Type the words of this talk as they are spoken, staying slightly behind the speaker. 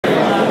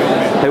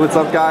Hey, what's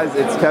up guys?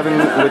 It's Kevin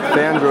with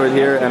Fandroid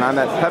here, and I'm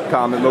at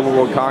PepCom at Mobile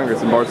World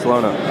Congress in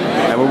Barcelona.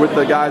 And we're with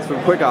the guys from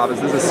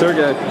Quickoffice. This is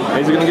Sergey, and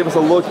he's going to give us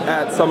a look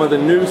at some of the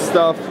new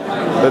stuff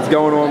that's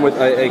going on with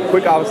a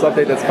Quickoffice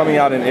update that's coming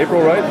out in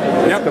April, right?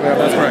 Yep,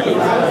 that's correct.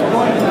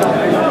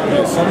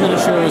 So I'm going to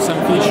show you some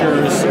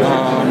features,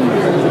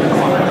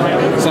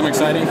 some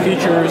exciting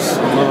features.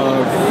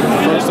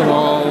 First of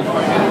all,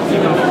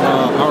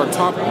 our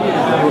top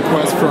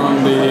request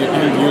from the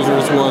end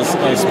users was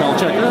a spell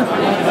checker.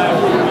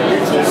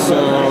 So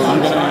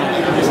I'm going to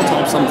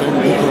type something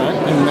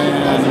correct, and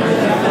then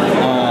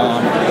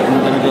I'm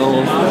going to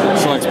go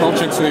select spell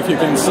check. So if you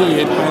can see,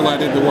 it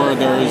highlighted the word.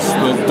 There's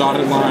the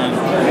dotted line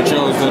that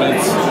shows that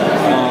it's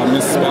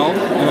misspelled.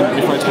 And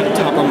if I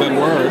tap on that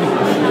word,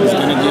 it's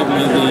going to give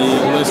me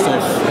the list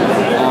of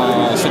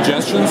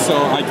suggestions. So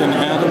I can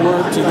add a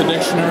word to the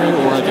dictionary,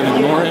 or I can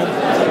ignore it.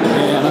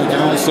 And I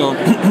can also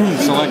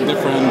select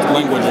different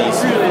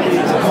languages.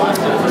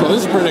 So this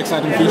is a pretty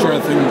exciting feature. I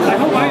think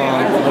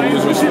our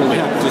users will be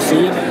happy to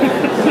see it.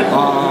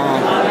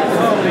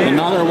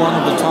 Another one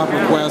of the top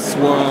requests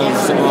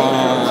was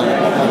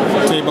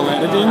table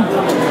editing.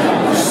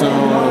 So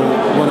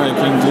what I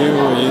can do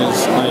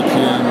is I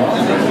can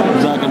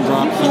drag and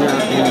drop here,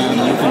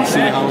 and you can see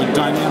how it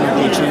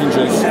dynamically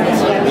changes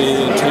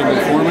the table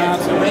format.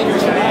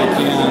 I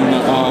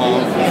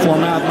can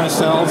format my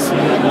cells.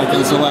 I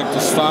can select a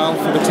style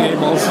for the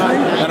tables,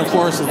 and of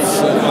course,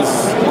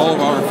 all of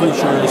our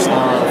features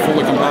are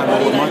fully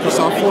compatible with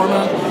Microsoft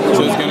format,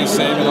 so it's going to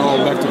save it all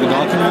back to the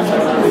document.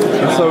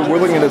 So we're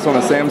looking at this on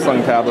a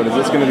Samsung tablet. Is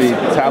this going to be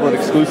tablet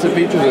exclusive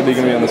features, or are they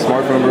going to be on the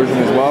smartphone version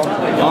as well?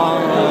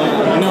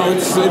 No,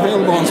 it's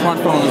available on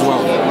smartphone as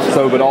well.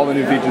 So, but all the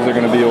new features are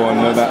going to be on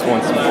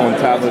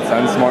tablets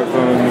and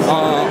smartphones?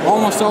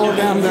 Almost all of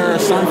them. There are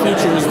some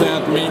features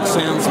that make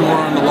sense more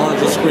on the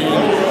larger screen.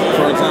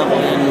 For example,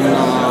 in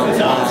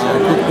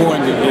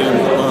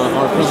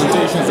our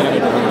presentations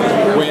editor,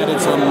 we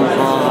added some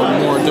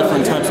more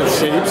different types of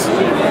shapes,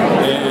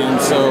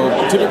 and so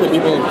typically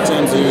people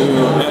tend to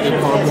edit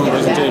PowerPoint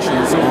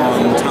presentations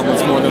on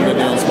tablets more than they do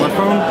on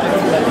smartphone.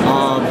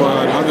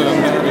 But other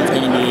than that, it's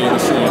going to be the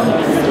same.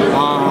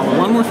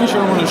 One more feature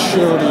I want to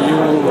show to you,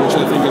 which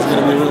I think is going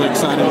to be really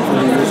exciting for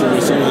the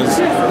users, is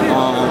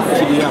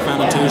PDF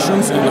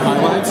annotations in the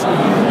highlights.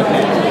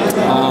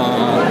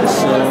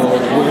 So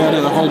we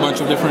added a whole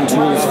bunch of different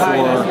tools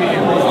for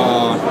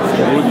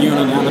reviewing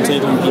and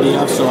annotating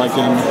PDF, so I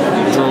can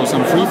draw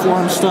some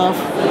freeform stuff.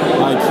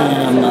 I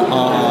can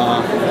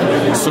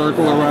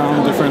circle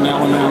around different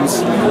elements.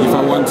 If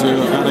I want to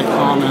add a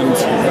comment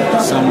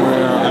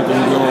somewhere, I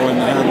can go and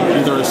add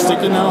either a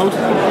sticky note,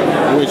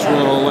 which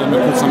will let me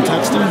put some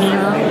text in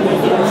here,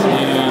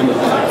 and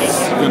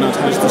it's going to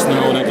attach this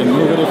note. I can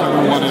move it if I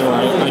don't want it, or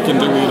I can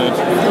delete it.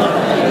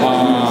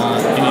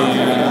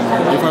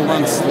 And if I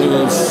want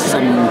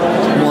some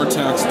more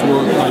text,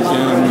 I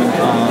can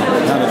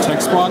add a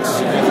text box.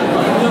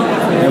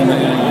 And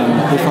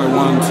then if I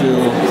want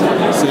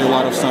to say a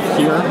lot of stuff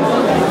here,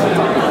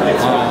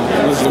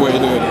 this is the way to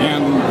do it.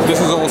 And this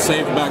is all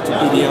saved back to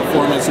PDF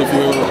formats. If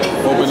you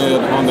open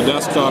it on the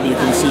desktop, you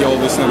can see all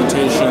these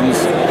annotations.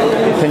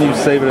 Can you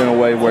save it in a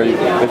way where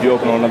if you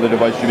open on another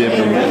device, you'll be able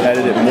to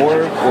edit it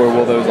more, or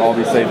will those all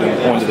be saved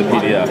onto the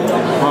PDF?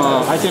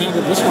 I can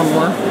edit this one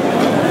more.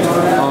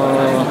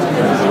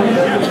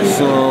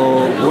 So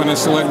when I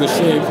select the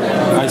shape,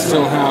 I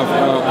still have,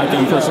 I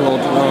can first of all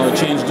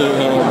change the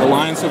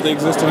lines of the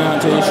existing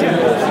annotation,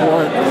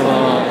 or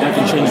I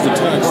can change the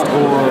text,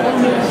 or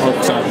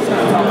sorry, the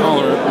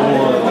color,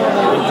 or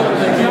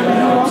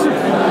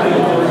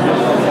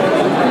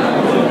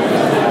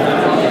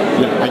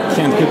yeah, I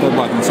can't hit that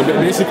button. So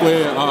basically,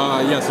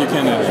 yes, you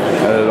can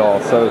edit it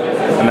all. So,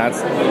 and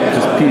that's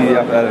just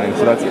PDF editing.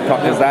 So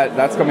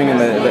that's coming in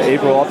the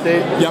April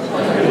update? Yep.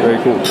 Very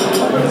cool.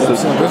 So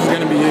this is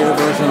going to be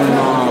version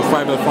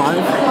 5.5.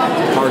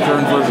 Our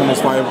current version is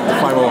 5.0.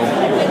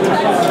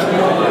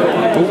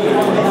 Cool.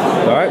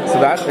 All right, so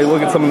that's a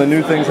look at some of the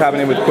new things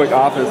happening with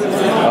Quickoffice.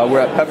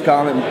 We're at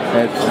PepCom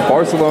at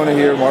Barcelona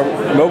here,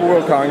 Mobile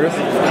World Congress.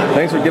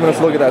 Thanks for giving us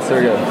a look at that,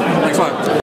 Sergey. Thanks a lot.